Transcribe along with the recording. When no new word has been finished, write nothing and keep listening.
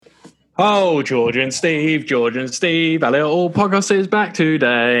Oh, George and Steve, our little podcast is back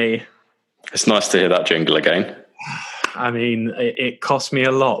today. It's nice to hear that jingle again. I mean, it cost me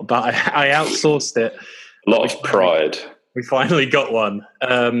a lot, but I outsourced it. A lot of pride. We finally got one.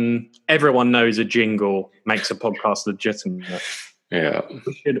 Everyone knows a jingle makes a podcast legitimate. Yeah.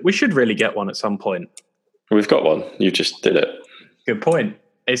 We should really get one at some point. We've got one. You just did it. Good point.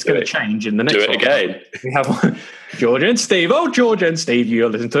 It's going to change in the next one. Do it again. We have one. Georgia and Steve. Oh, Georgia and Steve. You're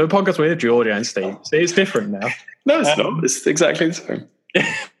listening to a podcast with Georgia and Steve. See, it's different now. No, it's not. It's exactly the same.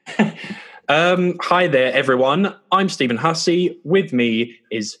 Hi there, everyone. I'm Stephen Hussey. With me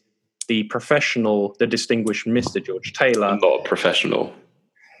is the professional, the distinguished Mr. George Taylor. I'm not a professional.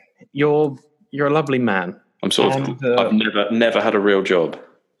 You're a lovely man. I'm sort of. I've never had a real job.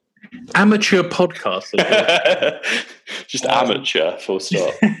 Amateur podcaster. Just amateur, full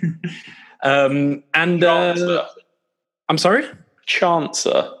stop. I'm sorry?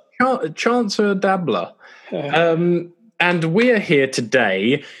 Chancer Dabbler. And we're here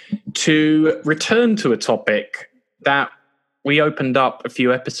today to return to a topic that we opened up a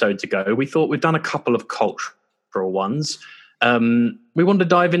few episodes ago. We thought we'd done a couple of cultural ones. We wanted to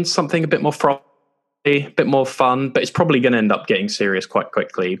dive into something a bit more frothy, a bit more fun, but it's probably going to end up getting serious quite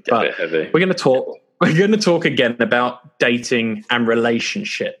quickly. But a bit heavy. We're going to talk again about dating and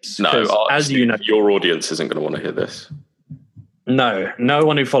relationships. No, as you know, your audience isn't going to want to hear this. No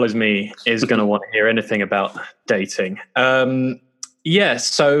one who follows me is going to want to hear anything about dating. So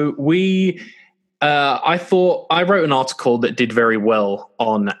I wrote an article that did very well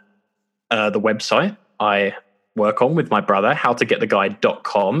on the website I work on with my brother,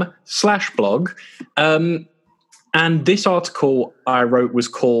 howtogettheguy.com/blog. And this article I wrote was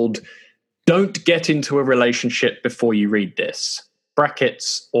called "Don't Get into a Relationship Before You Read This,"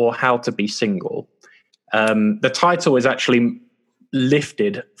 brackets, or How to Be Single. The title is actually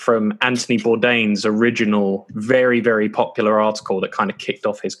lifted from Anthony Bourdain's original, very, very popular article that kind of kicked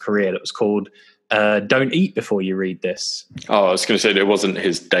off his career. That was called "Don't Eat Before You Read This." Oh, I was going to say it wasn't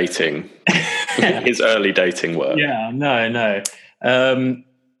his dating, his early dating work. Yeah, no.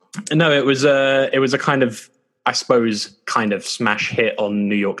 It was a kind of, I suppose, kind of smash hit on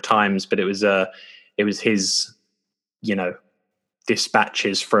New York Times, but it was his,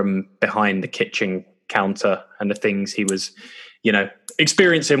 dispatches from behind the kitchen counter and the things he was,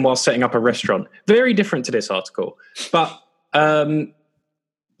 experiencing while setting up a restaurant. Very different to this article. But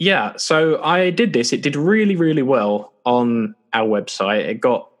so I did this. It did really, really well on our website. It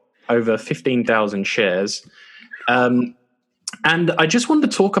got over 15,000 shares. And I just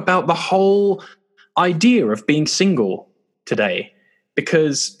wanted to talk about the whole idea of being single today,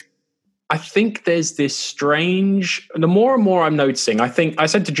 because I think there's this strange, the more and more I'm noticing, I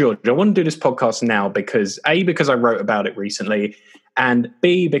said to George, I want to do this podcast now because A, because I wrote about it recently, and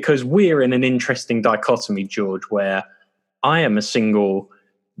B, because we're in an interesting dichotomy, George, where I am a single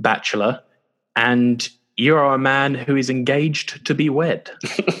bachelor and you are a man who is engaged to be wed.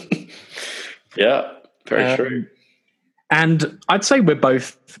 Yeah, very true. And I'd say we're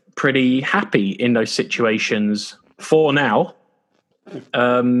both pretty happy in those situations for now.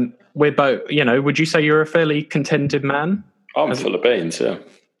 We're both, would you say you're a fairly contented man? I'm full of beans, yeah.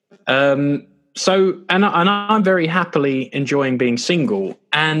 And I'm very happily enjoying being single.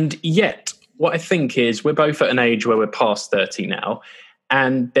 And yet, what I think is we're both at an age where we're past 30 now,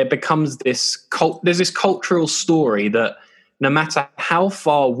 and there becomes there's this cultural story that no matter how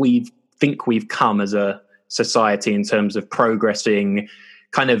far we think we've come as a society in terms of progressing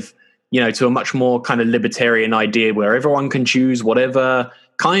kind of, to a much more kind of libertarian idea where everyone can choose whatever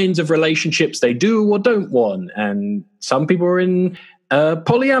kinds of relationships they do or don't want. And some people are in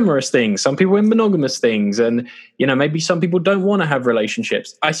polyamorous things, some people in monogamous things, and, maybe some people don't want to have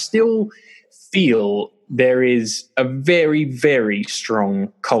relationships. I still feel there is a very, very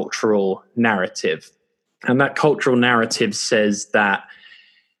strong cultural narrative. And that cultural narrative says that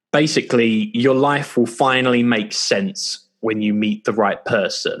basically your life will finally make sense when you meet the right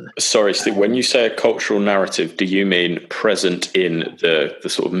person. Sorry, Steve, when you say a cultural narrative, do you mean present in the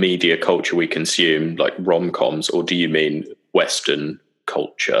sort of media culture we consume, like rom-coms, or do you mean Western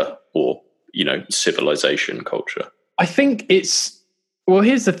culture or, civilization culture? I think here's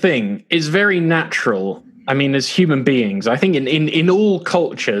the thing, it's very natural. I mean, as human beings, I think in all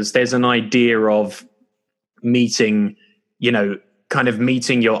cultures, there's an idea of meeting, kind of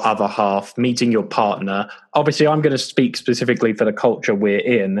meeting your other half, meeting your partner. Obviously, I'm going to speak specifically for the culture we're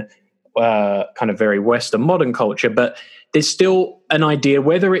in, kind of very Western modern culture, but there's still an idea,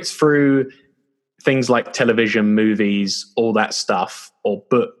 whether it's through things like television, movies, all that stuff, or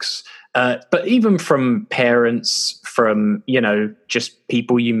books, But even from parents, from, just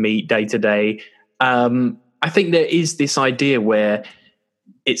people you meet day to day, I think there is this idea where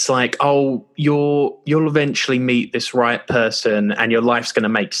it's like, oh, you'll eventually meet this right person and your life's going to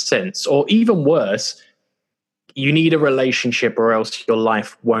make sense. Or even worse, you need a relationship or else your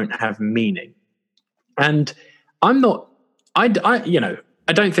life won't have meaning. And I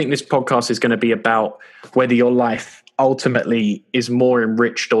don't think this podcast is going to be about whether your life ultimately is more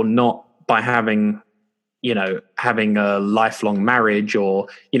enriched or not by having a lifelong marriage, or,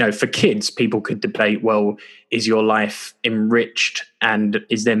 for kids, people could debate, well, is your life enriched and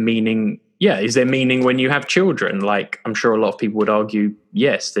is there meaning? Yeah. Is there meaning when you have children? Like, I'm sure a lot of people would argue,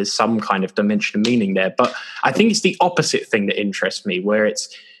 yes, there's some kind of dimension of meaning there. But I think it's the opposite thing that interests me, where it's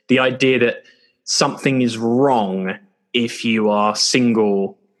the idea that something is wrong if you are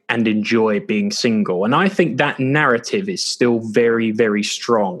single and enjoy being single. And I think that narrative is still very, very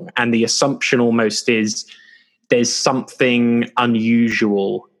strong. And the assumption almost is there's something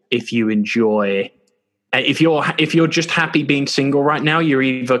unusual if you enjoy. If you're just happy being single right now, you're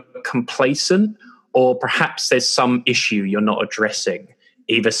either complacent or perhaps there's some issue you're not addressing,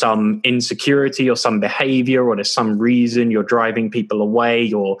 either some insecurity or some behavior, or there's some reason you're driving people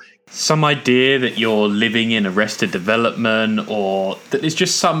away, or some idea that you're living in arrested development, or that there's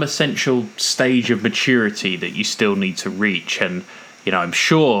just some essential stage of maturity that you still need to reach. And, I'm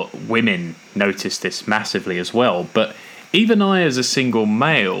sure women notice this massively as well. But even I, as a single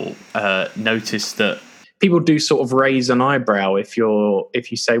male, notice that people do sort of raise an eyebrow if you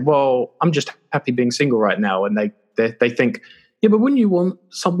say, well, I'm just happy being single right now. And they think, yeah, but wouldn't you want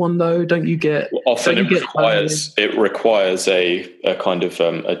someone though? Don't you get? Well, often it requires a kind of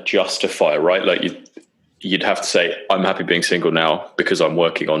a justifier, right? Like you'd have to say, I'm happy being single now because I'm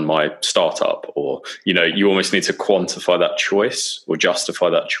working on my startup, or you almost need to quantify that choice or justify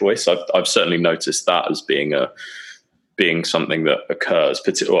that choice. I've certainly noticed that as being something that occurs.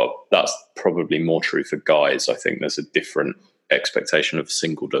 Well, that's probably more true for guys. I think there's a different expectation of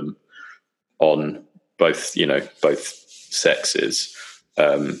singledom on both sexes.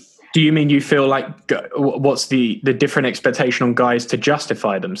 Do you mean you feel like what's the different expectation on guys to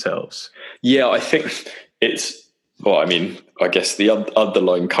justify themselves? Yeah, I think it's, well, I mean, I guess the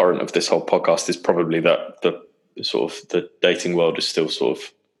underlying current of this whole podcast is probably that the sort of the dating world is still sort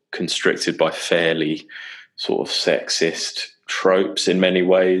of constricted by fairly sort of sexist tropes in many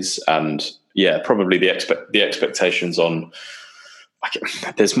ways. And yeah, probably the expectations on,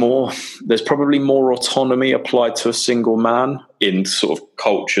 there's probably more autonomy applied to a single man in sort of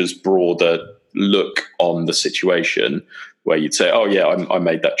culture's broader look on the situation, where you'd say, oh yeah, I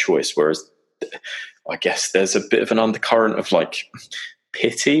made that choice. Whereas I guess there's a bit of an undercurrent of like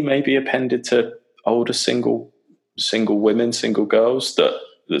pity maybe appended to older single women, single girls that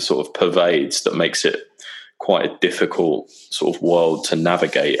sort of pervades, that makes it quite a difficult sort of world to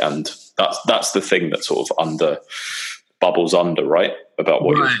navigate. And that's the thing that sort of bubbles under, right? About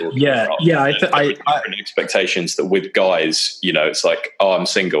what you're talking about. Yeah. I expectations that with guys, it's like, oh, I'm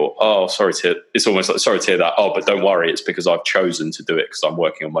single. Oh, it's almost like, sorry to hear that. Oh, but don't worry. It's because I've chosen to do it because I'm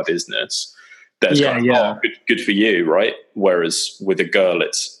working on my business. There's good for you, right? Whereas with a girl,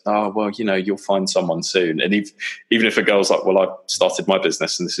 it's, oh, well, you'll find someone soon. And even if a girl's like, well, I've started my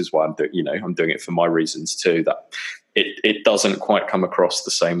business and this is why I'm doing it for my reasons too, that it doesn't quite come across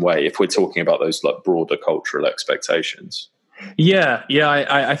the same way if we're talking about those like broader cultural expectations. Yeah,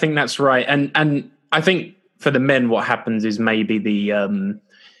 I think that's right. And I think for the men, what happens is maybe the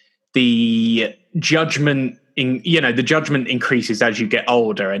judgment the judgment increases as you get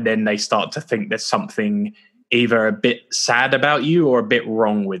older, and then they start to think there's something either a bit sad about you or a bit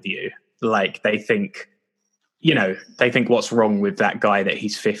wrong with you. Like they think what's wrong with that guy that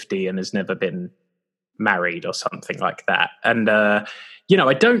he's 50 and has never been married or something like that. And I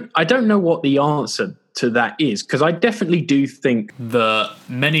don't know what the answer to that is, because I definitely do think that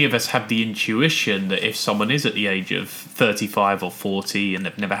many of us have the intuition that if someone is at the age of 35 or 40 and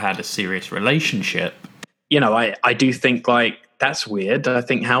they've never had a serious relationship, I do think like that's weird. I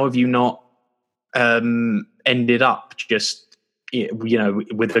think, how have you not ended up just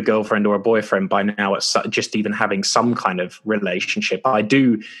with a girlfriend or a boyfriend by now at just even having some kind of relationship? I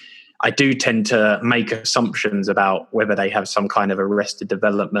do tend to make assumptions about whether they have some kind of arrested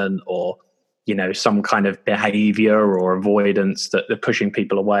development or, some kind of behavior or avoidance that they're pushing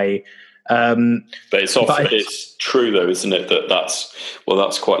people away. But it's true though, isn't it?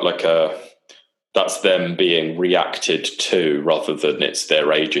 That's quite like that's them being reacted to rather than it's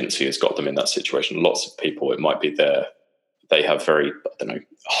their agency has got them in that situation. Lots of people, it might be they have very,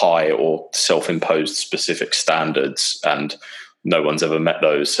 high or self-imposed specific standards, and no one's ever met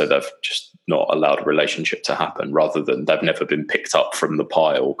those, so they've just not allowed a relationship to happen, rather than they've never been picked up from the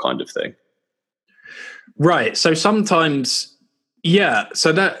pile kind of thing. Right. So sometimes, yeah.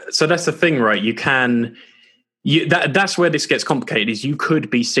 So that's the thing, right? That's where this gets complicated. Is you could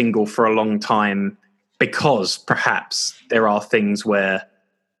be single for a long time because perhaps there are things where,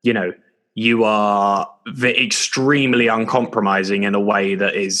 you are extremely uncompromising in a way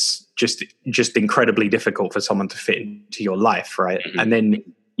that is just incredibly difficult for someone to fit into your life, right? Mm-hmm. And then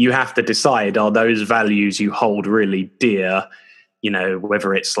you have to decide, are those values you hold really dear,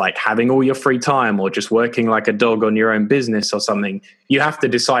 whether it's like having all your free time or just working like a dog on your own business or something. You have to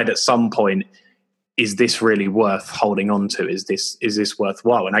decide at some point, is this really worth holding on to? Is this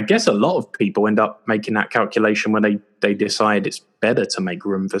worthwhile? And I guess a lot of people end up making that calculation when they decide it's better to make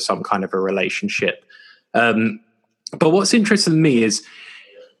room for some kind of a relationship. But what's interesting to me is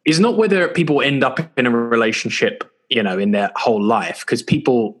not whether people end up in a relationship, in their whole life, because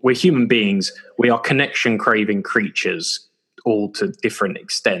we're human beings, we are connection craving creatures, all to different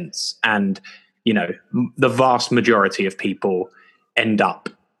extents. And, the vast majority of people end up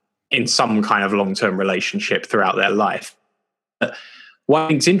in some kind of long-term relationship throughout their life. But what I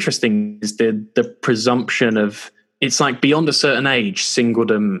think's interesting is the presumption of, it's like beyond a certain age,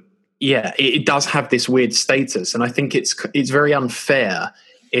 singledom, it does have this weird status. And I think it's very unfair.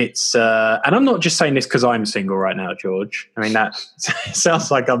 It's and I'm not just saying this because I'm single right now, George. I mean, that sounds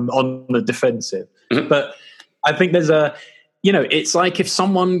like I'm on the defensive. Mm-hmm. But I think there's it's like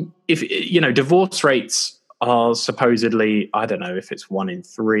if divorce rates are supposedly, I don't know if it's 1 in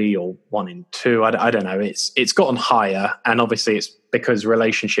 3 or 1 in 2. I don't know. It's gotten higher, and obviously it's because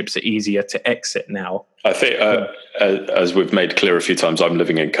relationships are easier to exit now. I think, as we've made clear a few times, I'm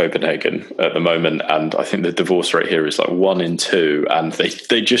living in Copenhagen at the moment, and I think the divorce rate here is like 1 in 2, and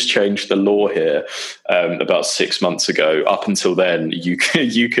they just changed the law here about 6 months ago. Up until then, you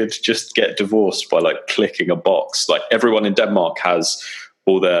could just get divorced by like clicking a box. Like everyone in Denmark has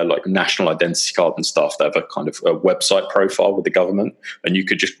all their like national identity card and stuff. They have a kind of a website profile with the government, and you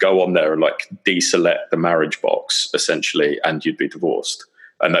could just go on there and like deselect the marriage box essentially, and you'd be divorced.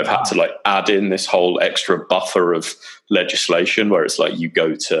 And they've had to like add in this whole extra buffer of legislation where it's like you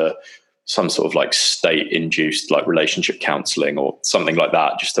go to some sort of like state induced like relationship counseling or something like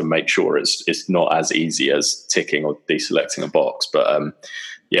that, just to make sure it's not as easy as ticking or deselecting a box. But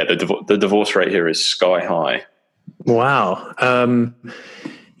the divorce rate here is sky high. Wow. And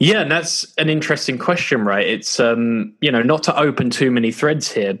that's an interesting question, right? It's, not to open too many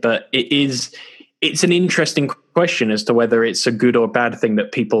threads here, but it's an interesting question as to whether it's a good or bad thing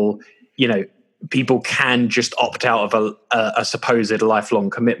that people can just opt out of a supposed lifelong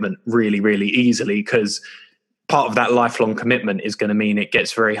commitment really, really easily, because part of that lifelong commitment is going to mean it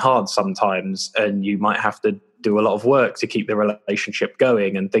gets very hard sometimes, and you might have to do a lot of work to keep the relationship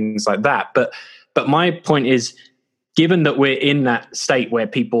going and things like that. But my point is, given that we're in that state where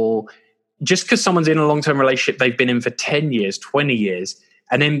people, just because someone's in a long-term relationship they've been in for 10 years, 20 years,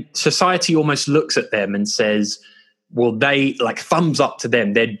 and then society almost looks at them and says, well, they like thumbs up to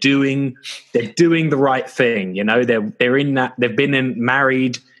them. They're doing the right thing. They're in that, they've been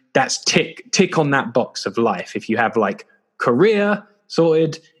married. That's tick on that box of life. If you have like career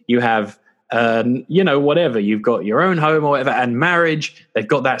sorted, you have, whatever, you've got your own home or whatever, and marriage, they've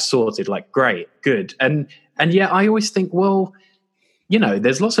got that sorted. Like, great, good. And yet I always think, well,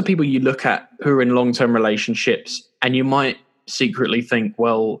 there's lots of people you look at who are in long-term relationships, and you might secretly think,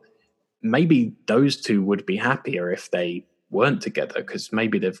 well, maybe those two would be happier if they weren't together, because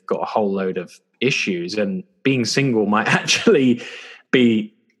maybe they've got a whole load of issues, and being single might actually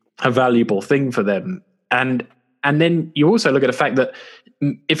be a valuable thing for them. And then you also look at the fact that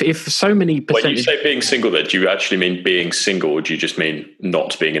if so many percentage... When you say being single, then do you actually mean being single, or do you just mean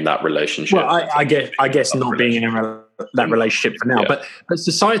not being in that relationship? Well, I guess not being in that relationship for now. Yeah. But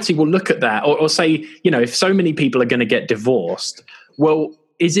society will look at that or say, if so many people are going to get divorced, well,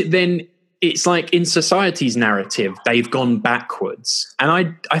 is it then... It's like in society's narrative, they've gone backwards.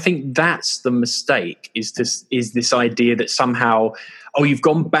 And I think that's the mistake, is this idea that somehow, you've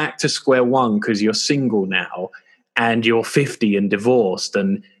gone back to square one because you're single now and you're 50 and divorced,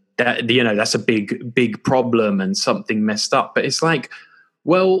 and that, that's a big problem and something messed up. But it's like,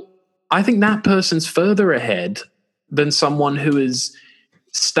 well, I think that person's further ahead than someone who is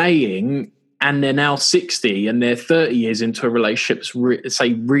staying and they're now 60 and they're 30 years into a relationship,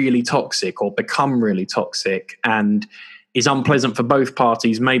 say really toxic or become really toxic, and is unpleasant for both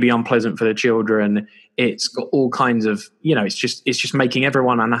parties, maybe unpleasant for the children. It's got all kinds of, it's just making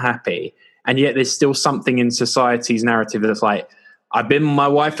everyone unhappy. And yet there's still something in society's narrative that's like, I've been with my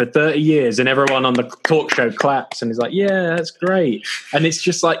wife for 30 years, and everyone on the talk show claps and is like, yeah, that's great. And it's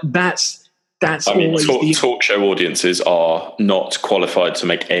just like, that's I mean, talk show audiences are not qualified to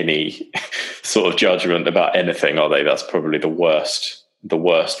make any sort of judgment about anything, are they? That's probably the worst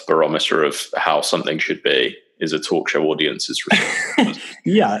barometer of how something should be, is a talk show audience's response.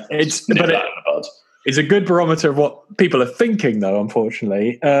 Yeah, it's a good barometer of what people are thinking, though,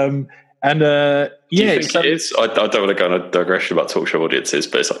 unfortunately. Do you think it is? I don't want to go on a digression about talk show audiences,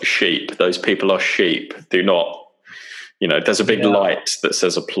 but it's like sheep. Those people are sheep. Do not, there's a big light that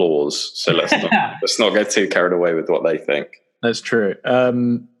says applause. So let's not get too carried away with what they think. That's true.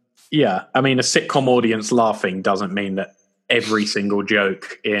 Yeah, I mean, a sitcom audience laughing doesn't mean that every single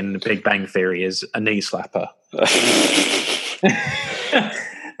joke in Big Bang Theory is a knee slapper.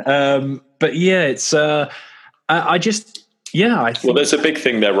 But yeah, it's I think, well, there's a big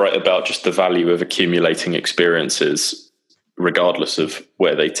thing there, right, about just the value of accumulating experiences, regardless of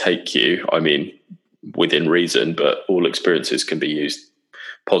where they take you. I mean, within reason, but all experiences can be used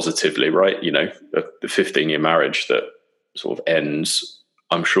positively, right? The 15-year marriage that sort of ends,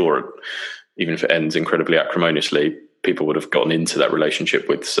 I'm sure, even if it ends incredibly acrimoniously, people would have gotten into that relationship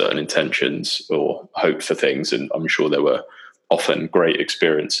with certain intentions or hope for things. And I'm sure there were often great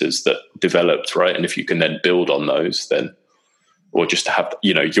experiences that developed, right? And if you can then build on those, then, or just to have,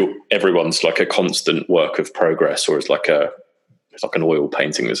 everyone's like a constant work of progress, or it's like an oil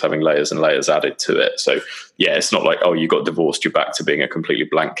painting that's having layers and layers added to it. So yeah, it's not like, oh, you got divorced, you're back to being a completely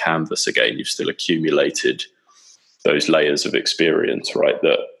blank canvas again. You've still accumulated those layers of experience, right?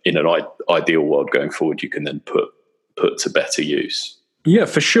 That in an ideal world going forward, you can then put to better use. Yeah,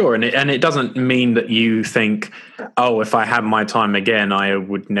 for sure. And it doesn't mean that you think, oh, if I had my time again, I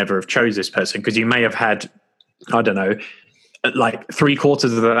would never have chose this person, because you may have had, I don't know, like 3/4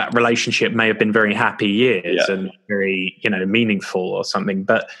 of that relationship may have been very happy years and very, meaningful or something.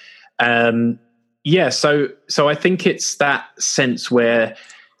 But so I think it's that sense where,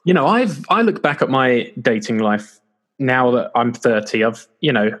 I look back at my dating life now that I'm 30. I've,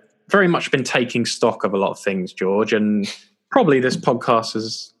 very much been taking stock of a lot of things, George, and probably this podcast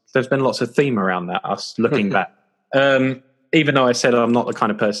there's been lots of theme around that, us looking back. Even though I said I'm not the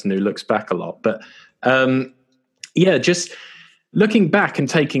kind of person who looks back a lot, but just looking back and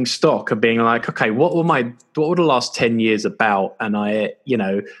taking stock of being like, okay, what were the last 10 years about? And I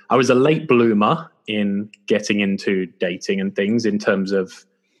was a late bloomer in getting into dating and things in terms of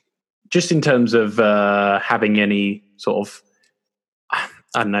having any sort of,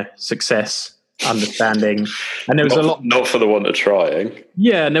 I don't know, success, understanding. And there was a lot, not for the want of trying.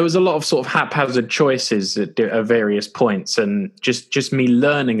 Yeah. And there was a lot of sort of haphazard choices at various points, and just me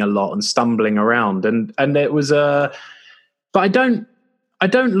learning a lot and stumbling around. And it was but I don't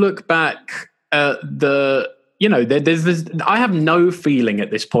look back at there's this, I have no feeling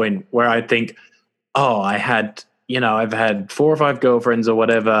at this point where I think, oh, I've had 4 or 5 girlfriends or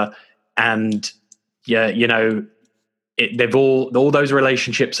whatever. And they've all those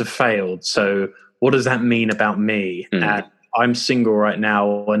relationships have failed. So what does that mean about me? And I'm single right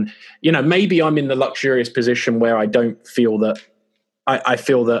now. And, maybe I'm in the luxurious position where I don't feel that I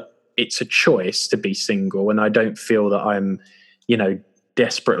feel that it's a choice to be single, and I don't feel that I'm,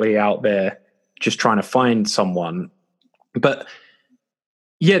 desperately out there just trying to find someone. But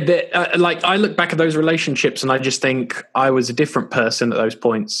yeah, I look back at those relationships and I just think I was a different person at those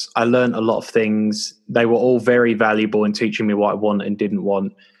points. I learned a lot of things. They were all very valuable in teaching me what I want and didn't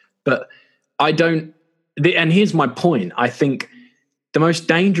want. But and here's my point. I think the most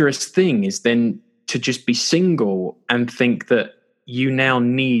dangerous thing is then to just be single and think that you now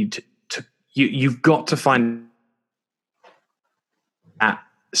need to, you've got to find that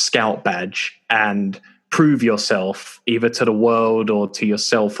scout badge and prove yourself either to the world or to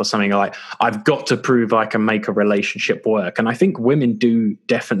yourself or something. Like, I've got to prove I can make a relationship work. And I think women do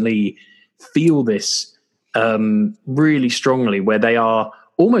definitely feel this really strongly, where they are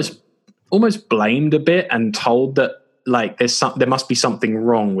almost blamed a bit and told that, like, there must be something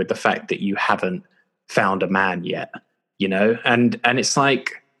wrong with the fact that you haven't found a man yet, and it's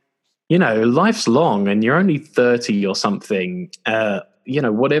like, life's long and you're only 30 or something,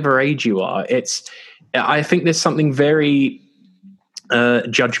 whatever age you are. I think there's something very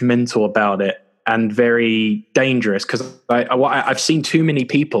judgmental about it and very dangerous, because I've seen too many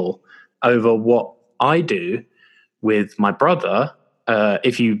people over what I do with my brother.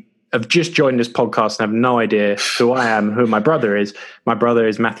 If you have just joined this podcast and have no idea who I am, who my brother is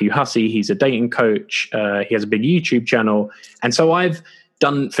Matthew Hussey. He's a dating coach. He has a big YouTube channel. And so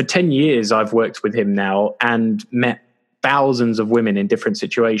for 10 years, I've worked with him now and met thousands of women in different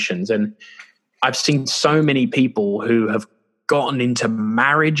situations. And I've seen so many people who have gotten into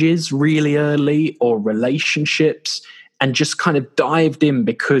marriages really early or relationships and just kind of dived in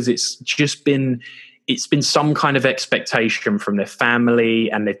because it's been some kind of expectation from their family,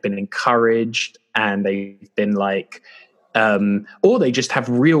 and they've been encouraged, and they've been like, or they just have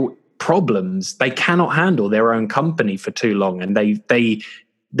real problems. They cannot handle their own company for too long, and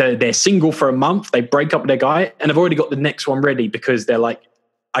they're single for a month. They break up with their guy and have already got the next one ready because they're like,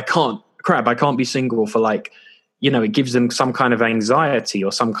 I can't be single for like, it gives them some kind of anxiety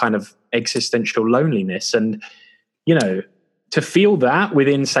or some kind of existential loneliness. And, to feel that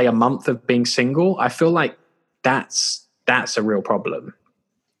within, say, a month of being single, I feel like that's a real problem.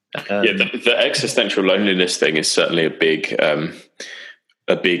 The existential loneliness thing is certainly a big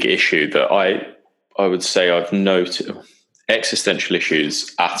issue that I would say I've noted. Existential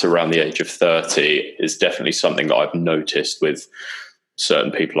issues at around the age of 30 is definitely something that I've noticed with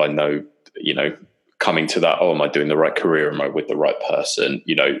certain people I know, coming to that, am I doing the right career? Am I with the right person?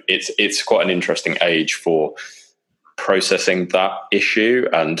 It's quite an interesting age for processing that issue,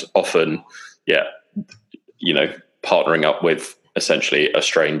 and often, partnering up with essentially a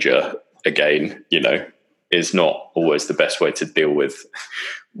stranger again, is not always the best way to deal with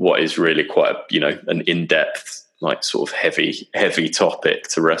what is really quite, an in-depth, like sort of heavy topic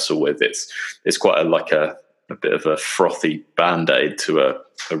to wrestle with. It's quite a bit of a frothy band-aid to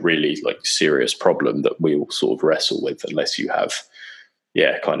a really like serious problem that we all sort of wrestle with, unless you have,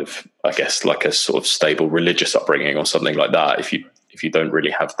 kind of, I guess, like a sort of stable religious upbringing or something like that. If you don't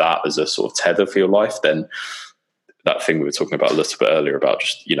really have that as a sort of tether for your life, then that thing we were talking about a little bit earlier about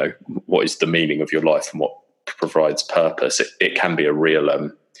just, what is the meaning of your life and what provides purpose, it can be a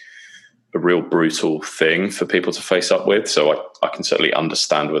real brutal thing for people to face up with. So I can certainly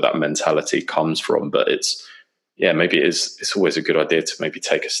understand where that mentality comes from, but maybe it's always a good idea to maybe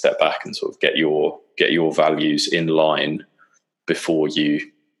take a step back and sort of get your values in line before you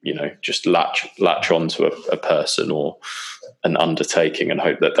just latch onto a person or an undertaking and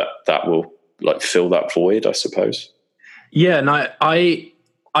hope that will like fill that void, I suppose. Yeah, and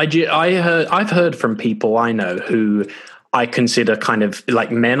I've heard from people I know who I consider kind of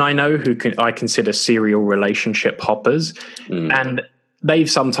like men I know I consider serial relationship hoppers, and they've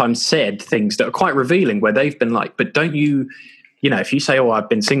sometimes said things that are quite revealing, where they've been like, but don't you, if you say, I've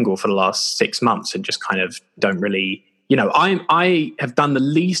been single for the last 6 months and just kind of don't really, I have done the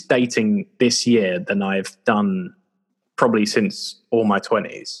least dating this year than I've done probably since all my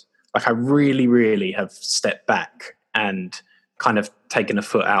 20s. Like I really, really have stepped back and kind of taken a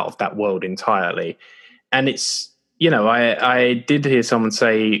foot out of that world entirely. And it's, I did hear someone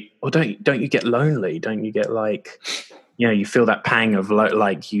say, well, don't you get lonely? Don't you get like, you feel that pang of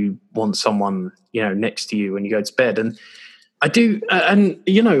like you want someone, next to you when you go to bed. And I do. And,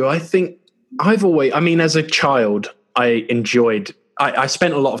 I think as a child, I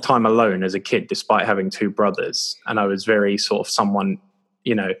spent a lot of time alone as a kid, despite having two brothers. And I was very sort of someone,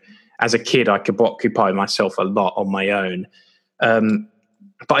 as a kid, I could occupy myself a lot on my own.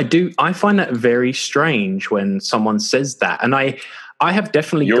 But I find that very strange when someone says that. And I have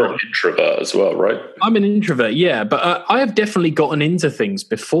definitely... You're an introvert as well, right? I'm an introvert, yeah. But I have definitely gotten into things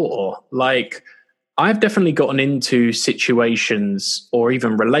before. Like, I've definitely gotten into situations or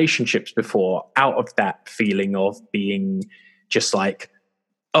even relationships before out of that feeling of being just like,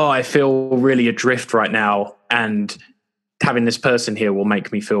 I feel really adrift right now, and having this person here will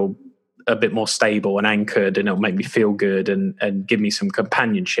make me feel a bit more stable and anchored, and it'll make me feel good and give me some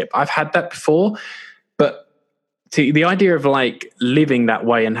companionship. I've had that before, but the idea of like living that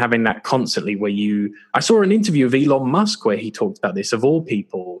way and having that constantly I saw an interview of Elon Musk where he talked about this, of all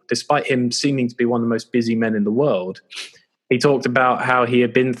people, despite him seeming to be one of the most busy men in the world. He talked about how he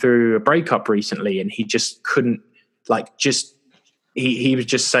had been through a breakup recently, and he just couldn't he was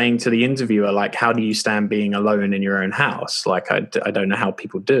just saying to the interviewer, like, how do you stand being alone in your own house? Like, I don't know how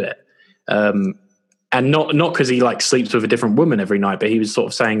people do it. And not because he like sleeps with a different woman every night, but he was sort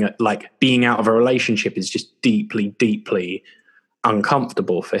of saying that like being out of a relationship is just deeply, deeply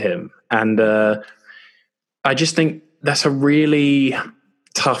uncomfortable for him. And I just think that's a really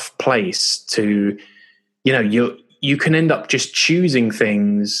tough place to, you can end up just choosing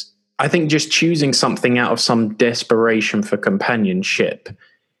things. I think just choosing something out of some desperation for companionship,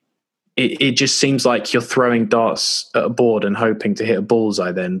 it just seems like you're throwing darts at a board and hoping to hit a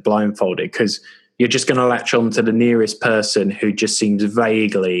bullseye then blindfolded, because you're just going to latch on to the nearest person who just seems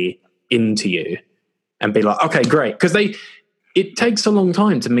vaguely into you and be like, okay, great. Because it takes a long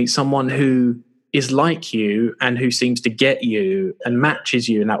time to meet someone who is like you and who seems to get you and matches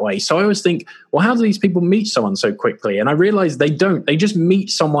you in that way. So I always think, well, how do these people meet someone so quickly? And I realize they don't. They just meet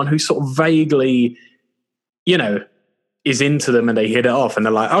someone who sort of vaguely, is into them and they hit it off and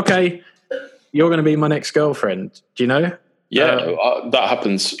they're like, okay, you're going to be my next girlfriend. Do you know? Yeah, that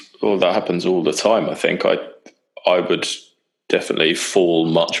happens. Well, that happens all the time. I think I would definitely fall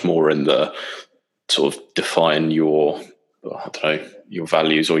much more in the sort of define your, I don't know, your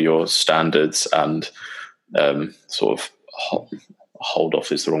values or your standards, and sort of hold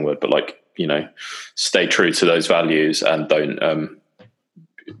off is the wrong word, but like, you know, stay true to those values and don't.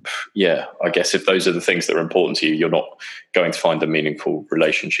 I guess if those are the things that are important to you, you're not going to find a meaningful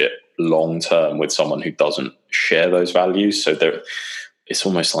relationship long term with someone who doesn't share those values. So it's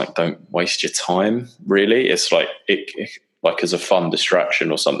almost like, don't waste your time. Really, it's like like as a fun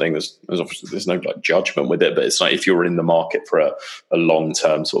distraction or something. There's no like judgment with it, but it's like if you're in the market for a long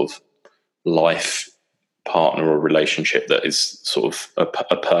term sort of life partner or relationship that is sort of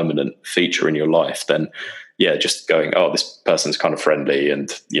a permanent feature in your life, then just going, oh, this person's kind of friendly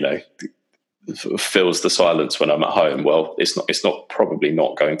and, you know, sort of fills the silence when I'm at home. Well, it's not probably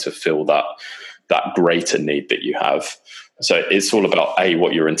not going to fill that greater need that you have. So it's all about A,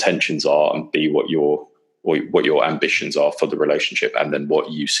 what your intentions are, and B, what your ambitions are for the relationship, and then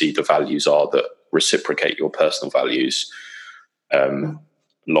what you see the values are that reciprocate your personal values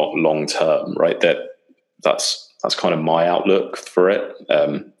long term, right? That's kind of my outlook for it.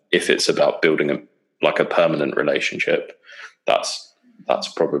 If it's about building a permanent relationship, that's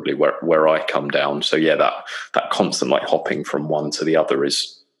probably where I come down. So that constant like hopping from one to the other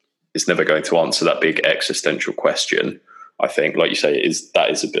is never going to answer that big existential question. I think, like you say, that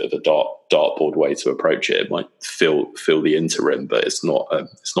is a bit of a dartboard way to approach it. It might fill the interim, but it's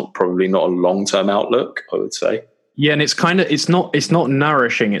probably not a long-term outlook, I would say. Yeah, and it's not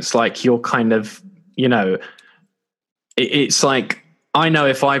nourishing. It's like you're kind of, you know, it's like, I know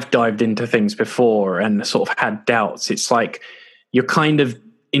if I've dived into things before and sort of had doubts, it's like you're kind of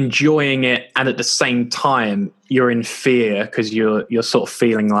enjoying it, and at the same time you're in fear because you're sort of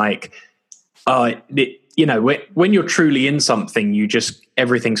feeling like, you know, when you're truly in something,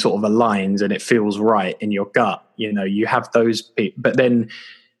 everything sort of aligns and it feels right in your gut. You know, you have those people, but then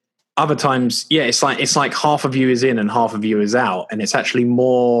other times, it's like half of you is in and half of you is out, and it's actually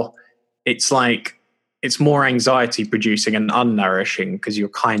more. It's more anxiety producing and unnourishing because you're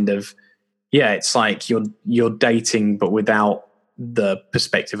kind of, it's like you're dating, but without the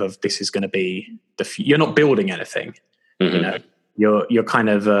perspective of this is going to be you're not building anything. Mm-hmm. You know, you're kind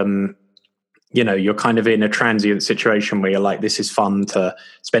of, you know, you're kind of in a transient situation where you're like, this is fun to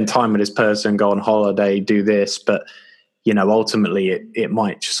spend time with this person, go on holiday, do this, but you know, ultimately it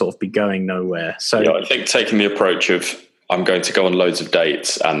might just sort of be going nowhere. So I think taking the approach of, I'm going to go on loads of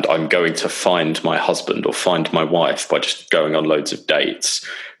dates and I'm going to find my husband or find my wife by just going on loads of dates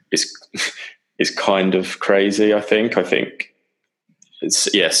is kind of crazy. I think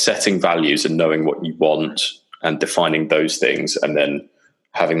it's setting values and knowing what you want and defining those things, and then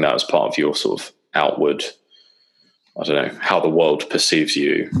having that as part of your sort of outward, I don't know, how the world perceives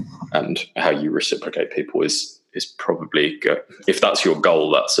you and how you reciprocate people is probably good. If that's your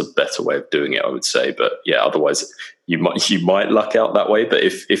goal, that's a better way of doing it, I would say. But otherwise you might luck out that way. But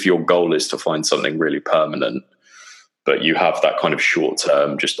if your goal is to find something really permanent, but you have that kind of short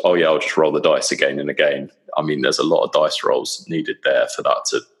term, just, I'll just roll the dice again and again. I mean, there's a lot of dice rolls needed there for that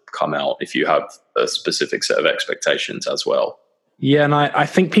to come out if you have a specific set of expectations as well. Yeah, and I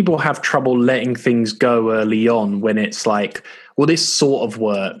think people have trouble letting things go early on when it's like, well, this sort of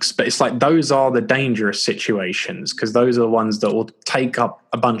works, but it's like those are the dangerous situations because those are the ones that will take up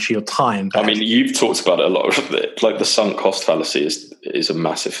a bunch of your time. I mean, you've talked about it a lot. Like the sunk cost fallacy is a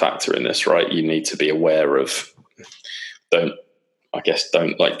massive factor in this, right? You need to be aware of, don't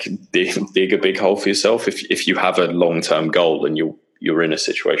like dig a big hole for yourself. If you have a long-term goal and you're in a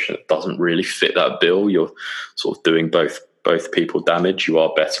situation that doesn't really fit that bill, you're sort of doing both people damage. You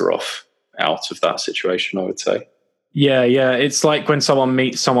are better off out of that situation, I would say. Yeah. It's like when someone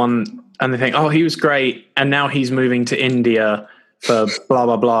meets someone and they think, oh, he was great, and now he's moving to India for blah,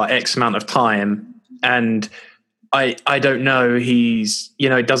 blah, blah, X amount of time. And I don't know, he's, you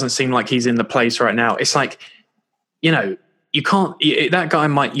know, it doesn't seem like he's in the place right now. It's like, you know, you can't, that guy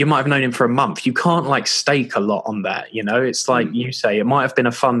you might have known him for a month. You can't like stake a lot on that, you know? It's like you say, it might have been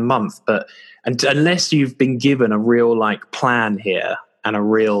a fun month, but unless you've been given a real like plan here and a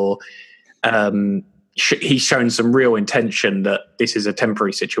real, he's shown some real intention that this is a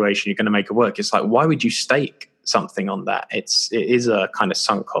temporary situation, you're going to make it work. It's like, why would you stake something on that? It is a kind of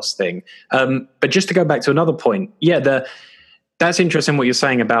sunk cost thing. But just to go back to another point, that's interesting what you're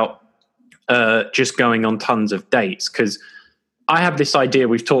saying about just going on tons of dates, because I have this idea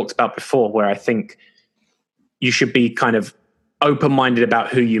we've talked about before where I think you should be kind of open-minded about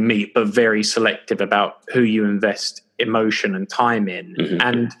who you meet, but very selective about who you invest emotion and time in. Mm-hmm.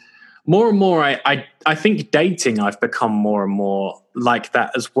 And more, I think dating, I've become more and more like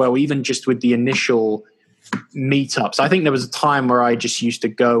that as well, even just with the initial meetups. I think there was a time where I just used to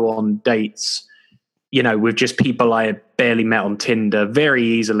go on dates, with just people I had barely met on Tinder very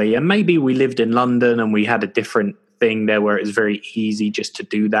easily. And maybe we lived in London and we had a different thing there where it was very easy just to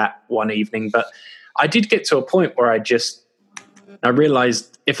do that one evening. But I did get to a point where I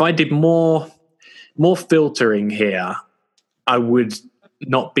realized if I did more filtering here, I would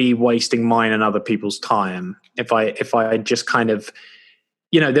not be wasting mine and other people's time. If I just kind of,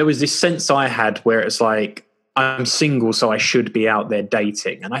 there was this sense I had where it's like, I'm single, so I should be out there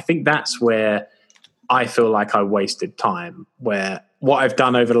dating. And I think that's where I feel like I wasted time, where what I've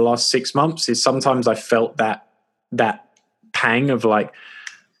done over the last 6 months is sometimes I felt that pang of like,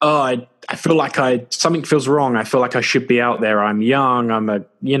 oh, I feel like something feels wrong. I feel like I should be out there. I'm young. I'm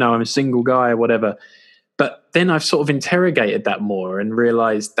a single guy, whatever. But then I've sort of interrogated that more and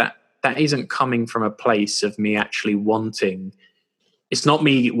realized that isn't coming from a place of me actually wanting. It's not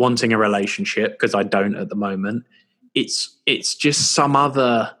me wanting a relationship, because I don't at the moment. It's just some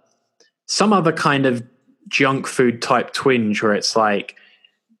other kind of junk food type twinge where it's like,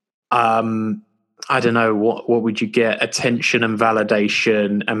 I don't know, what would you get? Attention and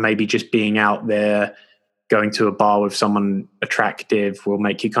validation, and maybe just being out there, going to a bar with someone attractive will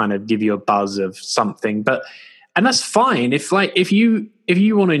make you kind of give you a buzz of something. And that's fine. If you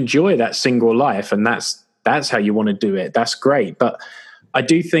want to enjoy that single life and that's how you want to do it, that's great. But I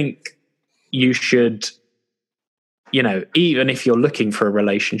do think you should, even if you're looking for a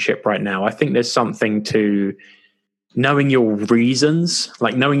relationship right now, I think there's something to knowing your reasons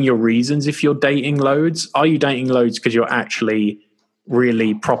if you're dating loads. Are you dating loads because you're actually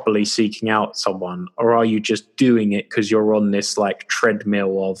really properly seeking out someone, or are you just doing it because you're on this like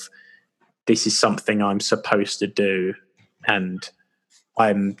treadmill of this is something I'm supposed to do and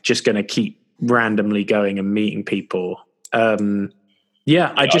I'm just going to keep randomly going and meeting people? I think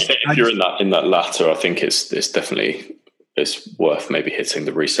if you're in that latter, I think it's definitely worth maybe hitting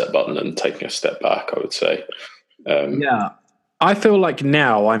the reset button and taking a step back, I would say. I feel like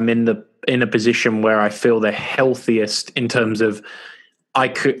now I'm in a position where I feel the healthiest in terms of I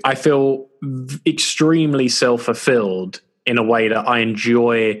feel extremely self-fulfilled in a way that I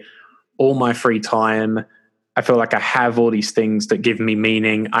enjoy all my free time. I feel like I have all these things that give me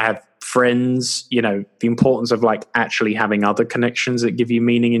meaning. I have friends, the importance of like actually having other connections that give you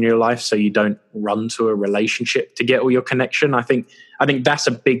meaning in your life, so you don't run to a relationship to get all your connection. I think that's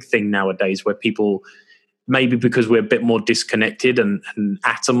a big thing nowadays, where people, maybe because we're a bit more disconnected and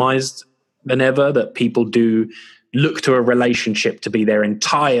atomized than ever, that people do look to a relationship to be their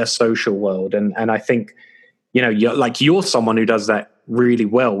entire social world. And I think, you're someone who does that really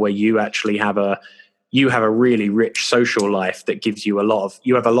well, where you actually have a really rich social life that gives you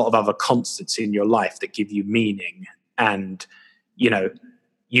you have a lot of other constants in your life that give you meaning. And,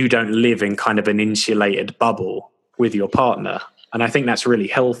 you don't live in kind of an insulated bubble with your partner. And I think that's really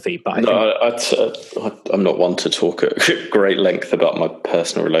healthy. But I'm not one to talk at great length about my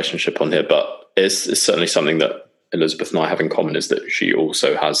personal relationship on here, but it's certainly something that Elizabeth and I have in common, is that she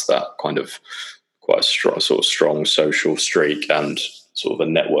also has that kind of quite a strong social streak and sort of a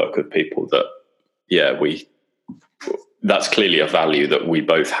network of people that, that's clearly a value that we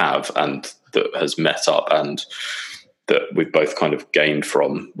both have and that has met up and that we've both kind of gained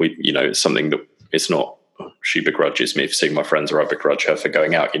from. It's something that it's not, she begrudges me for seeing my friends or I begrudge her for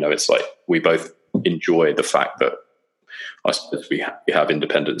going out. It's like we both enjoy the fact that I suppose we have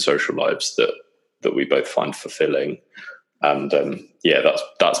independent social lives that we both find fulfilling. And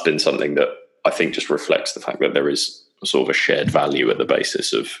that's been something that I think just reflects the fact that there is sort of a shared value at the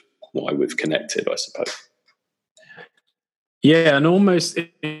basis of why we've connected, I suppose. Yeah, and almost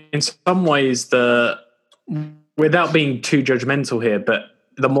in some ways, without being too judgmental here, but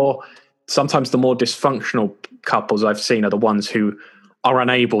sometimes the more dysfunctional couples I've seen are the ones who are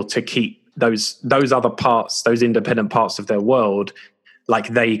unable to keep those other parts, those independent parts of their world, like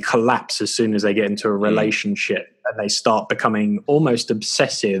they collapse as soon as they get into a relationship, and they start becoming almost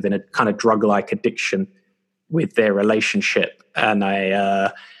obsessive in a kind of drug-like addiction with their relationship. And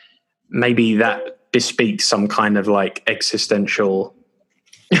maybe that bespeaks some kind of like existential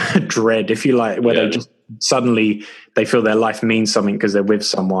dread, if you like, where they just suddenly they feel their life means something because they're with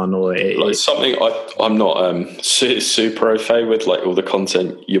someone, or something I'm not super au fait with, like all the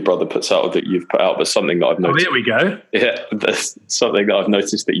content your brother puts out or that you've put out, but something that I've noticed. Oh, here we go. Yeah, there's something that I've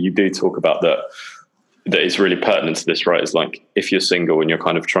noticed that you do talk about that is really pertinent to this, right? Is like, if you're single and you're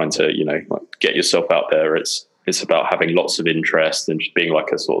kind of trying to, like get yourself out there, it's about having lots of interest and just being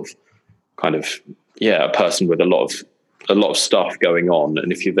like a sort of kind of, a person with a lot of a lot of stuff going on,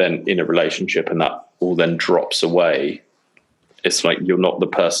 and if you're then in a relationship and that all then drops away, it's like you're not the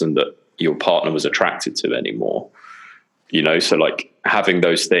person that your partner was attracted to anymore, you know. So like having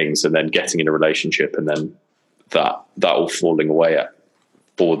those things and then getting in a relationship and then that all falling away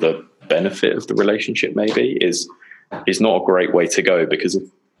for the benefit of the relationship maybe is not a great way to go, because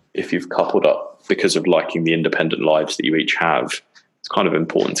if you've coupled up because of liking the independent lives that you each have, it's kind of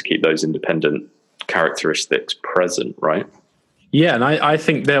important to keep those independent characteristics present, right? Yeah, and I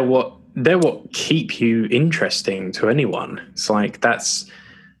think they're what keep you interesting to anyone. It's like that's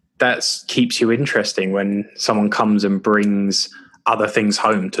keeps you interesting when someone comes and brings other things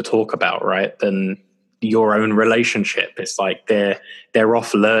home to talk about, right? Than your own relationship. It's like they're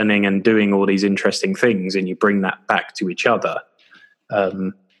off learning and doing all these interesting things, and you bring that back to each other.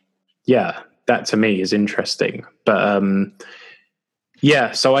 Yeah, that to me is interesting. But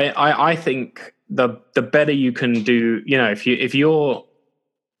yeah, so I think the better you can do, you know, if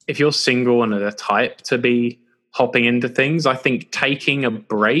you're single and are the type to be hopping into things, I think taking a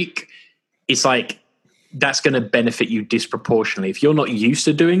break is like, that's going to benefit you disproportionately. If you're not used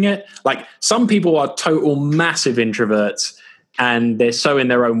to doing it, like some people are total massive introverts and they're so in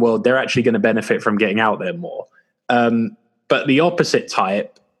their own world, they're actually going to benefit from getting out there more. But the opposite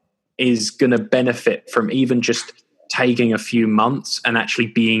type is going to benefit from even just taking a few months and actually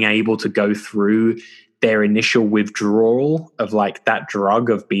being able to go through their initial withdrawal of like that drug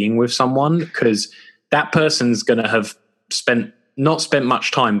of being with someone, because that person's going to have not spent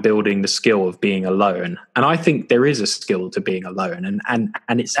much time building the skill of being alone. And I think there is a skill to being alone,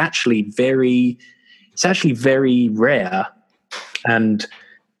 and it's actually very rare, and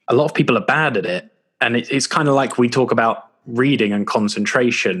a lot of people are bad at it. And it's kind of like we talk about reading and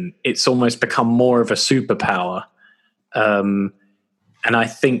concentration. It's almost become more of a superpower. And I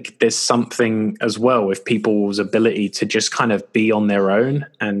think there's something as well with people's ability to just kind of be on their own.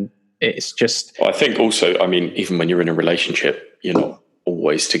 And it's just... I think also, I mean, even when you're in a relationship, you're not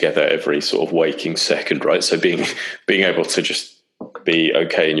always together every sort of waking second, right? So being able to just be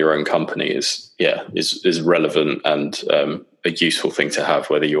okay in your own company is relevant and a useful thing to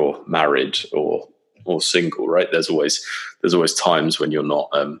have, whether you're married or single, right? There's always times when you're not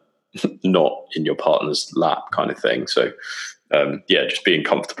in your partner's lap kind of thing. So just being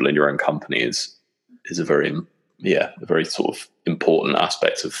comfortable in your own company is a very sort of important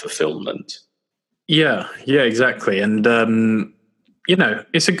aspect of fulfillment. Yeah, exactly. And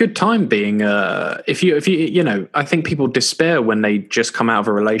it's a good time being if you I think people despair when they just come out of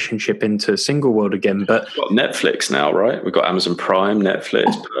a relationship into single world again. But we've got Netflix now, right? We've got Amazon Prime,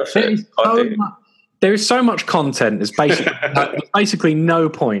 Netflix, perfect. There is so much content. There's basically no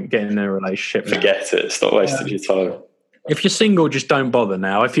point getting in a relationship now. Forget it. Stop wasting your time. If you're single, just don't bother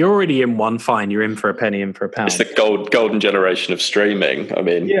now. If you're already in one, fine. You're in for a penny, in for a pound. It's the golden generation of streaming. I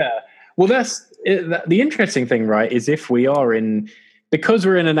mean, yeah. Well, that's the interesting thing, right? Is if we are because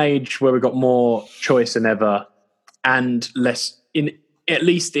we're in an age where we've got more choice than ever, and less at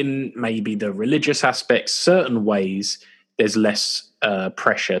least in maybe the religious aspects, certain ways, there's less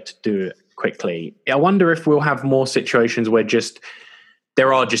pressure to do it quickly. I wonder if we'll have more situations where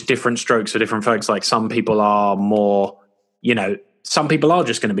there are just different strokes for different folks. Like some people are more, some people are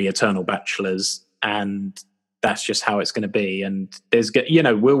just going to be eternal bachelors, and that's just how it's going to be. And there's,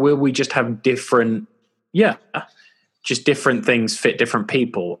 will we just have different things fit different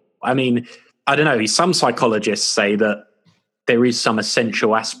people? I mean, I don't know. Some psychologists say that there is some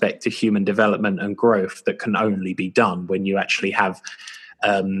essential aspect to human development and growth that can only be done when you actually have,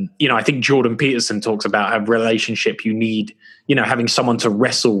 I think Jordan Peterson talks about a relationship you need, having someone to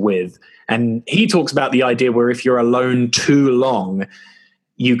wrestle with. And he talks about the idea where if you're alone too long,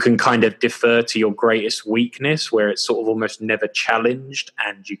 you can kind of defer to your greatest weakness, where it's sort of almost never challenged,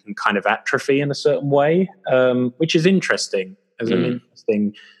 and you can kind of atrophy in a certain way, which is interesting as an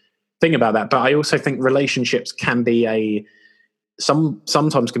interesting thing about that. But I also think relationships can be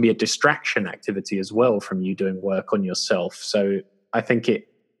sometimes can be a distraction activity as well from you doing work on yourself. So I think it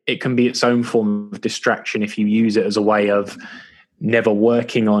can be its own form of distraction if you use it as a way of never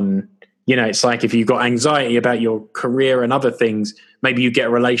working on, it's like if you've got anxiety about your career and other things, maybe you get a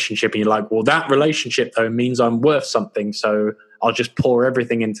relationship and you're like, well, that relationship though means I'm worth something, so I'll just pour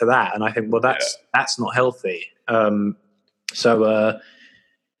everything into that. And I think, well, that's not healthy. I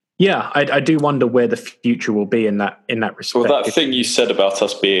do wonder where the future will be in that respect. Well, that thing you said about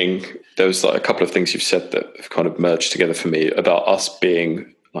us being, there was like a couple of things you've said that have kind of merged together for me about us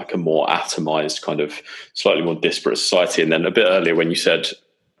being like a more atomized, kind of slightly more disparate society. And then a bit earlier when you said,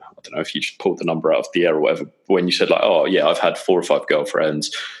 I don't know if you just pulled the number out of the air or whatever, when you said like, oh yeah, I've had 4 or 5 girlfriends,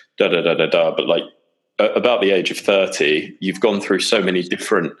 but like about the age of 30, you've gone through so many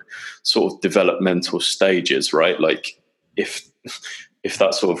different sort of developmental stages, right? Like if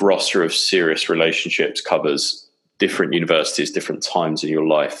that sort of roster of serious relationships covers different universities, different times in your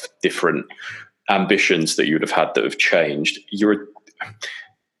life, different ambitions that you would have had that have changed, you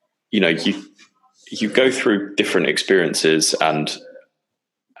go through different experiences and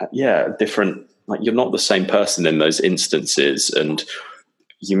different, like you're not the same person in those instances, and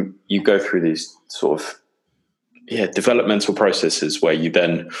you go through these sort of developmental processes where you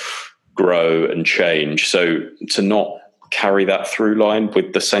then grow and change. So to not carry that through line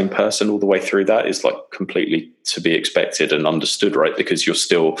with the same person all the way through that is like completely to be expected and understood, right? Because you're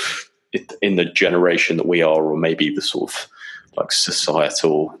still in the generation that we are, or maybe the sort of like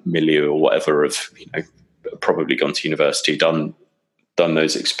societal milieu or whatever of, probably gone to university, done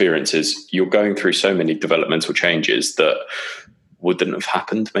those experiences. You're going through so many developmental changes that wouldn't have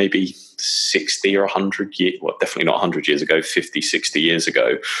happened maybe 60 or 100 years, well, definitely not 100 years ago, 50, 60 years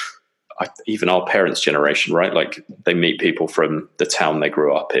ago. Even our parents' generation, right? Like they meet people from the town they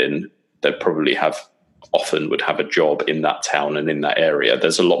grew up in. They probably often would have a job in that town and in that area.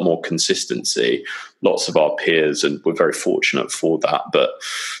 There's a lot more consistency. Lots of our peers, and we're very fortunate for that. But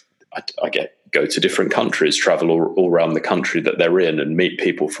I go to different countries, travel all around the country that they're in, and meet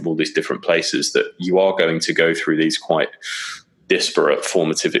people from all these different places, that you are going to go through these quite disparate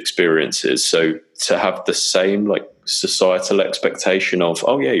formative experiences. So to have the same like societal expectation of,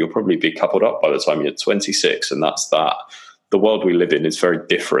 oh yeah, you'll probably be coupled up by the time you're 26 and that's that. The world we live in is very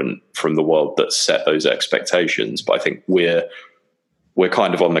different from the world that set those expectations. But I think we're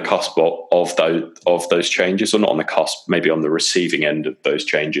kind of on the cusp of those changes, or not on the cusp, maybe on the receiving end of those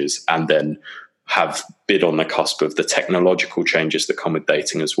changes, and then have been on the cusp of the technological changes that come with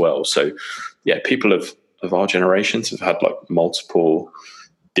dating as well. So yeah, people of our generations have had like multiple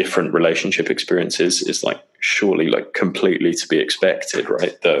different relationship experiences is like surely like completely to be expected,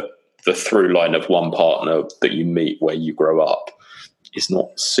 right? The through line of one partner that you meet where you grow up is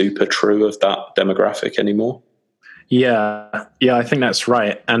not super true of that demographic anymore. Yeah, I think that's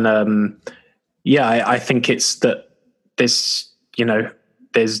right. And I think it's that there's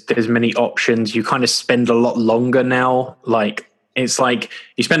many options. You kind of spend a lot longer now. Like it's like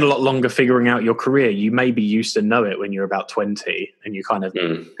you spend a lot longer figuring out your career. You maybe used to know it when you're about 20 and you kind of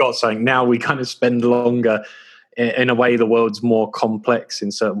got something. Now we kind of spend longer. In a way, the world's more complex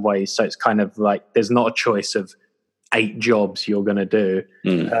in certain ways. So it's kind of like there's not a choice of 8 jobs you're going to do.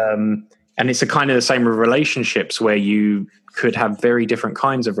 And it's a kind of the same with relationships, where you could have very different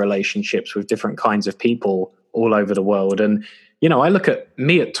kinds of relationships with different kinds of people all over the world. And, I look at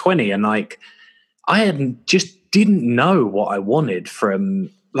me at 20 and like, just didn't know what I wanted from,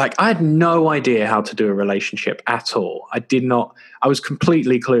 like, I had no idea how to do a relationship at all. I was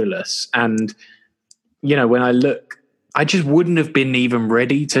completely clueless. And, when I look, I just wouldn't have been even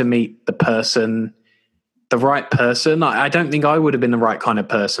ready to meet the right person. I don't think I would have been the right kind of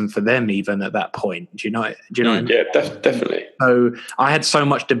person for them even at that point. Do you know what I mean? Yeah, definitely. So I had so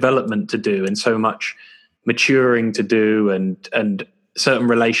much development to do and so much maturing to do, and certain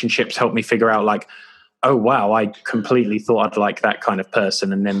relationships helped me figure out like, oh wow, I completely thought I'd like that kind of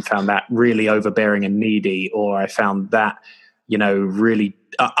person, and then found that really overbearing and needy, or I found that, really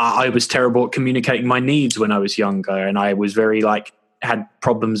I was terrible at communicating my needs when I was younger, and I was very like had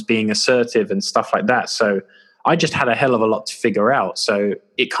problems being assertive and stuff like that. So I just had a hell of a lot to figure out. So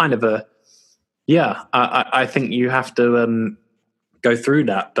it kind of I think you have to go through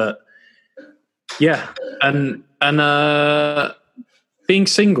that. But yeah, and being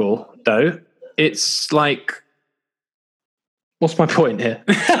single though, it's like, what's my point here?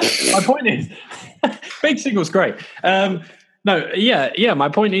 My point is being single is great. My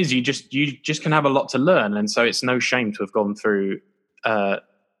point is you just can have a lot to learn, and so it's no shame to have gone through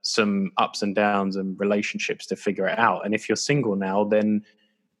some ups and downs and relationships to figure it out. And if you're single now, then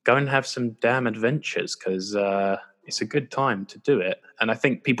go and have some damn adventures, because it's a good time to do it. And I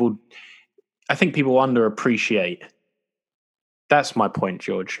think people underappreciate. That's my point,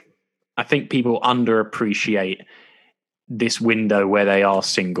 George. I think people underappreciate this window where they are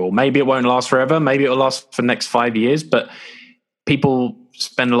single. Maybe it won't last forever. Maybe it'll last for the next 5 years, but people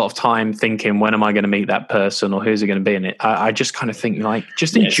spend a lot of time thinking, when am I going to meet that person, or who's it going to be in it? I just kind of think like,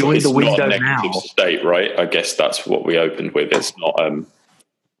 just enjoy the window now. State, right? I guess that's what we opened with. It's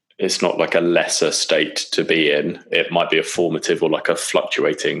not like a lesser state to be in. It might be a formative or like a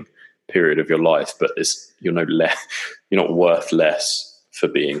fluctuating period of your life, but you're not worth less for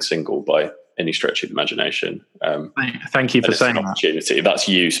being single by any stretch of the imagination. Thank you for saying that. Opportunity. That's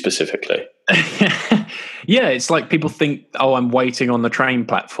you specifically. Yeah, it's like people think, oh, I'm waiting on the train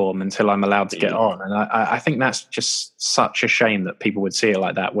platform until I'm allowed to get on, and I think that's just such a shame that people would see it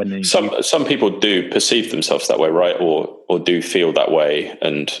like that when they. Some people do perceive themselves that way, right? Or do feel that way,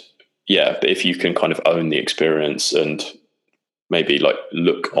 and yeah, but if you can kind of own the experience and maybe like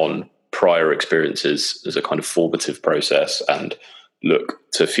look on prior experiences as a kind of formative process and look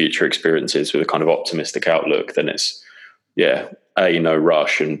to future experiences with a kind of optimistic outlook, then it's A, no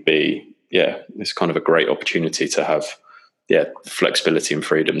rush, and B, it's kind of a great opportunity to have flexibility and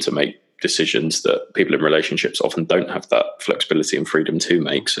freedom to make decisions that people in relationships often don't have that flexibility and freedom to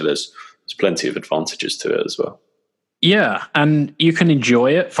make. So there's plenty of advantages to it as well. Yeah, and you can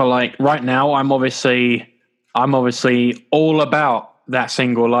enjoy it for like right now. I'm obviously all about that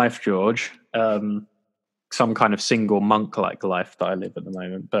single life, George. Some kind of single monk-like life that I live at the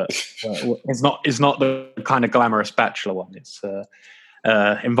moment, but it's not the kind of glamorous bachelor one. It's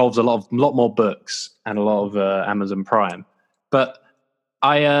involves a lot more books and a lot of Amazon Prime, but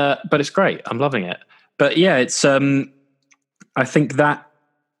it's great. I'm loving it. But yeah, it's I think that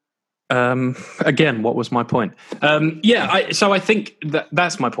again, what was my point? So I think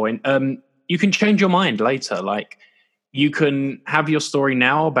that's my point. You can change your mind later. Like, you can have your story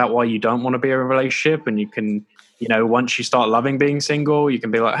now about why you don't want to be in a relationship, and you can, once you start loving being single, you can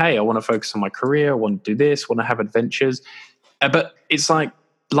be like, hey, I want to focus on my career, I want to do this, want to have adventures. But it's like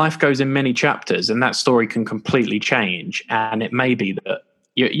life goes in many chapters, and that story can completely change. And it may be that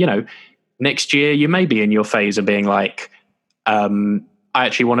next year you may be in your phase of being like, I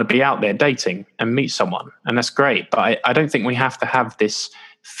actually want to be out there dating and meet someone, and that's great. But I don't think we have to have this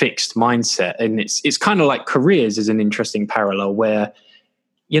fixed mindset. And it's kind of like careers is an interesting parallel where,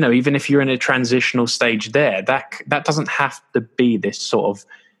 even if you're in a transitional stage there, that doesn't have to be this sort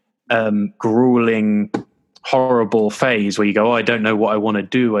of grueling, horrible phase where you go, oh, I don't know what I want to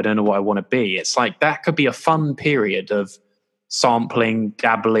do, I don't know what I want to be. It's like that could be a fun period of sampling,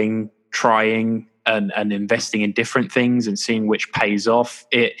 dabbling, trying, and investing in different things and seeing which pays off.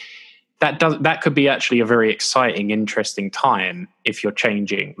 That could be actually a very exciting, interesting time if you're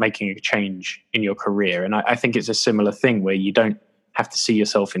making a change in your career. And I think it's a similar thing where you don't have to see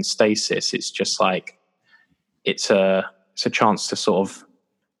yourself in stasis. It's just like it's a chance to sort of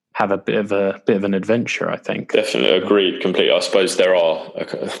have a bit of an adventure, I think. Definitely agreed completely. I suppose there are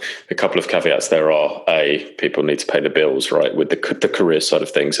a couple of caveats. There are people need to pay the bills, right, with the career side of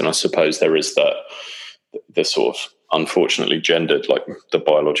things, and I suppose there is the sort of unfortunately gendered, like the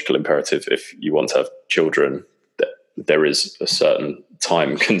biological imperative. If you want to have children, there is a certain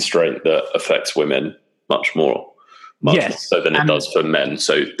time constraint that affects women much more so than it does for men.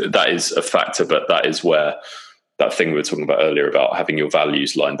 So that is a factor, but that is where that thing we were talking about earlier about having your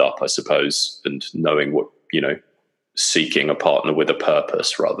values lined up, I suppose, and knowing what, seeking a partner with a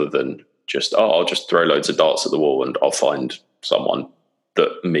purpose rather than just, I'll just throw loads of darts at the wall and I'll find someone that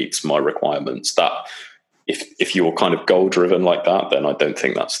meets my requirements. That if you're kind of goal driven like that, then I don't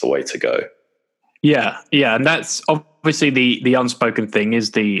think that's the way to go. Yeah. And that's obviously the unspoken thing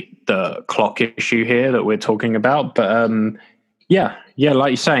is the clock issue here that we're talking about. But like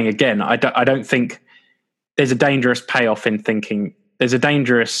you're saying, again, I don't think there's a dangerous payoff in thinking. There's a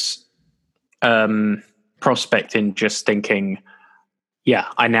dangerous prospect in just thinking,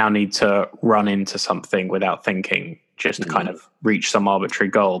 I now need to run into something without thinking, just to kind of reach some arbitrary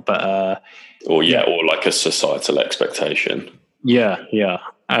goal. But or like a societal expectation. Yeah.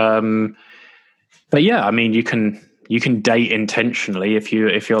 But yeah, I mean, you can date intentionally if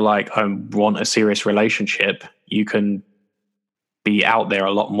you're like, I want a serious relationship. You can be out there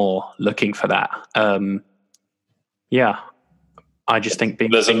a lot more looking for that. I just think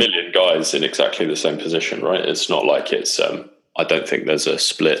there's a million guys in exactly the same position, right? It's not like it's. I don't think there's a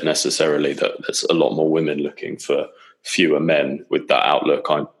split necessarily. That there's a lot more women looking for fewer men with that outlook.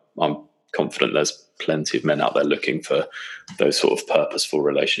 I'm confident there's plenty of men out there looking for those sort of purposeful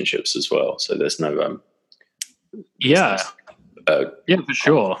relationships as well. So there's no for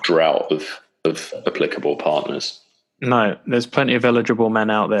sure, drought of applicable partners. No, there's plenty of eligible men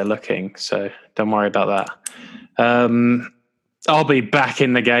out there looking, so don't worry about that. I'll be back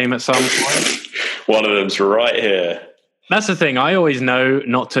in the game at some point. One of them's right here. That's the thing. I always know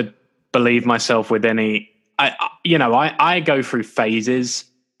not to believe myself with any. I go through phases,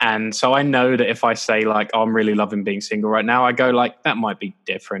 and so I know that if I say like, I'm really loving being single right now, I go like, that might be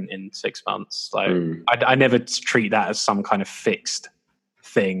different in 6 months. Like I never treat that as some kind of fixed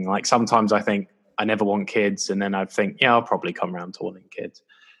thing. Like sometimes I think I never want kids, and then I think, I'll probably come around to wanting kids.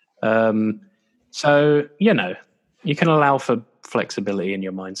 So you can allow for flexibility in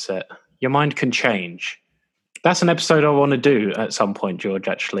your mindset. Your mind can change. That's an episode I want to do at some point, George,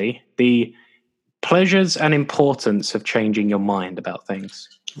 actually. The pleasures and importance of changing your mind about things.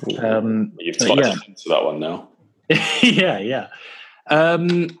 You've sliced into that one now. Yeah.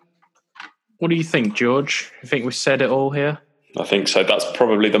 What do you think, George? You think we said it all here? I think so. That's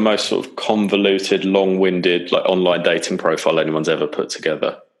probably the most sort of convoluted, long-winded, like online dating profile anyone's ever put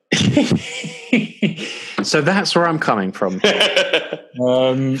together. So that's where I'm coming from.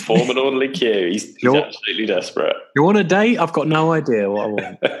 Form an orderly queue. He's absolutely desperate. You want a date? I've got no idea what I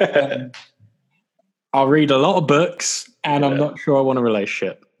want. I'll read a lot of books, and I'm not sure I want a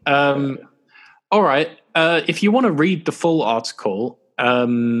relationship. All right. If you want to read the full article,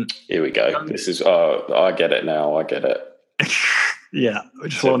 here we go. This is. I get it now. I get it. Yeah, I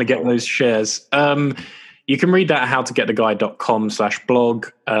just want to get those shares. You can read that at howtogettheguy.com/blog.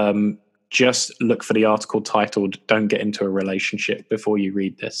 Just look for the article titled "Don't Get into a Relationship" before you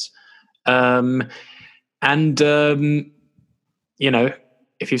read this. You know,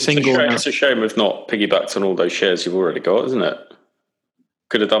 if you're single, it's a shame we've not piggybacked on all those shares you've already got, isn't it?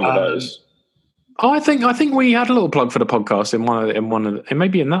 Could have done with those. Oh, I think we had a little plug for the podcast in one of the,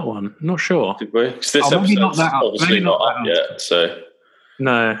 maybe in that one. I'm not sure. Did we? Because this episode's obviously not up yet. So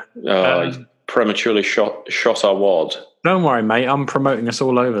no, prematurely shot our wad. Don't worry, mate. I'm promoting us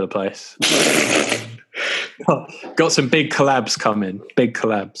all over the place. Got some big collabs coming. Big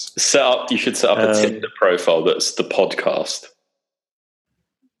collabs. You should set up a Tinder profile that's the podcast.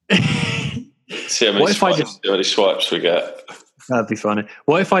 See how many swipes we get. That'd be funny.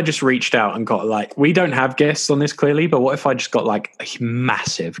 What if I just reached out and got we don't have guests on this clearly, but what if I just got a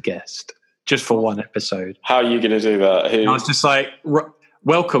massive guest just for one episode? How are you going to do that? I was just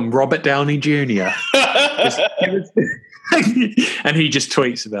welcome Robert Downey Jr. And he just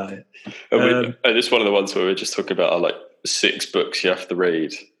tweets about it. And it's one of the ones where we're just talking about 6 books you have to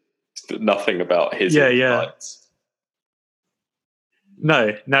read. Nothing about his insights.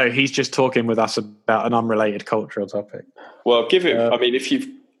 No, he's just talking with us about an unrelated cultural topic. Well, give him. I mean, if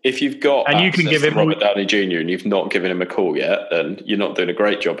you've got and you can give him Robert Downey Jr. and you've not given him a call yet, then you're not doing a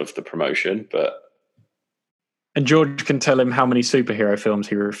great job of the promotion. And George can tell him how many superhero films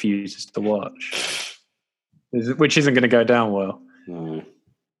he refuses to watch, which isn't going to go down well.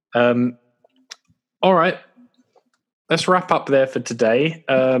 No. All right, let's wrap up there for today.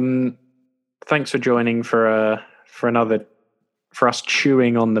 Thanks for joining for us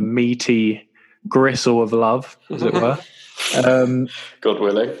chewing on the meaty gristle of love, as it were. God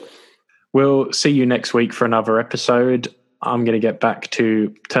willing. We'll see you next week for another episode. I'm going to get back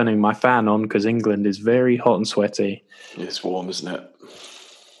to turning my fan on because England is very hot and sweaty. It's warm, isn't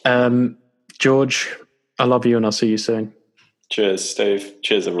it? George, I love you and I'll see you soon. Cheers, Steve.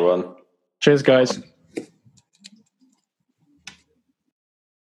 Cheers, everyone. Cheers, guys.